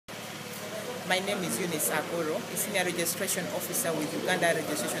My name is Agoro, a Senior Registration Officer with Uganda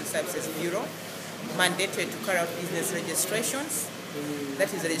Registration Services Bureau, mandated to carry out business registrations,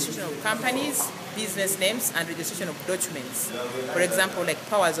 that is the registration of companies, business names, and registration of documents. For example, like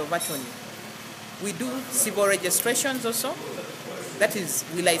powers of attorney. We do civil registrations also, that is,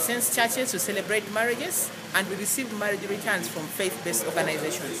 we license churches to celebrate marriages, and we receive marriage returns from faith-based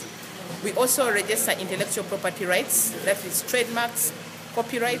organizations. We also register intellectual property rights, that is trademarks,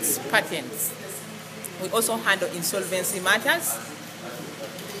 copyrights, patents. We also handle insolvency matters.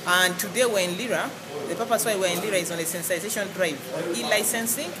 And today we're in Lira. The purpose why we're in Lira is on a sensitization drive on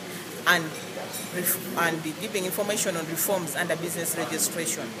e-licensing and giving information on reforms under business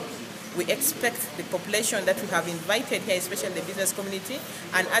registration. We expect the population that we have invited here, especially the business community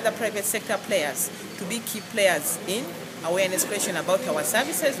and other private sector players, to be key players in awareness creation about our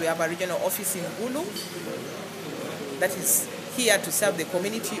services. We have a regional office in Gulu that is here to serve the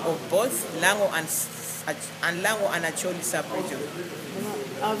community of both Lango and Acholi sub-region.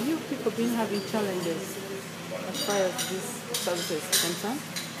 Have you people been having challenges as far as these services concerned?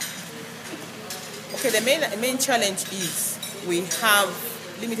 Okay, the main challenge is we have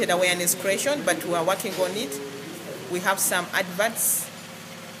limited awareness creation, but we are working on it. We have some adverts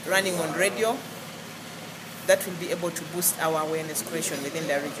running on radio that will be able to boost our awareness creation within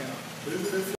the region.